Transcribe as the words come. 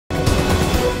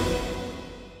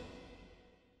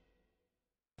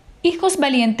Hijos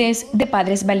valientes de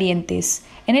padres valientes.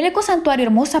 En el ecosantuario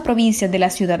Hermosa Provincia de la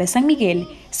ciudad de San Miguel,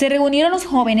 se reunieron los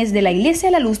jóvenes de la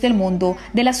Iglesia La Luz del Mundo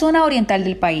de la zona oriental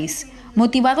del país,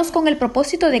 motivados con el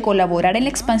propósito de colaborar en la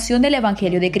expansión del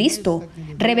evangelio de Cristo,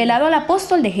 revelado al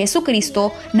apóstol de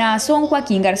Jesucristo, Naasón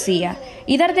Joaquín García,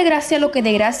 y dar de gracia lo que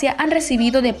de gracia han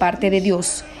recibido de parte de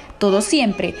Dios. Todo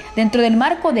siempre dentro del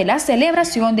marco de la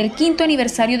celebración del 5º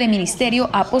aniversario de ministerio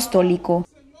apostólico.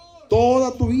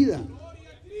 Toda tu vida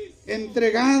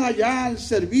entregada ya al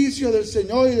servicio del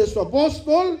Señor y de su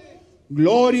apóstol,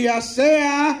 gloria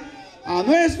sea a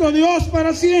nuestro Dios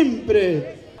para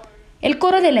siempre. El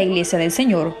coro de la Iglesia del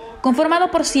Señor, conformado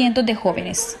por cientos de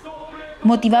jóvenes,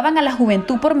 motivaban a la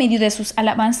juventud por medio de sus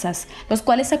alabanzas, los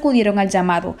cuales acudieron al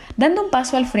llamado, dando un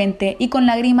paso al frente y con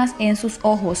lágrimas en sus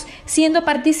ojos, siendo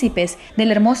partícipes de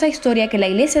la hermosa historia que la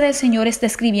Iglesia del Señor está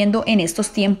escribiendo en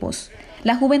estos tiempos.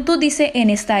 La juventud dice en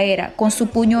esta era, con su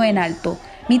puño en alto: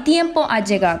 mi tiempo ha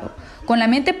llegado, con la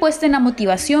mente puesta en la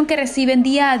motivación que reciben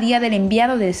día a día del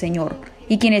enviado del Señor,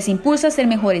 y quienes impulsa a ser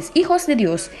mejores hijos de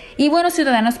Dios y buenos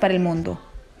ciudadanos para el mundo,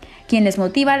 quien les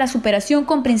motiva a la superación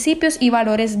con principios y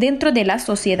valores dentro de la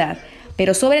sociedad,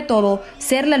 pero sobre todo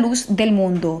ser la luz del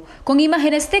mundo. Con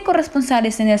imágenes de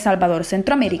corresponsales en El Salvador,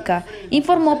 Centroamérica,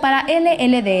 informó para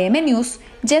LLDM News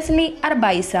Jesly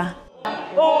Arbaiza.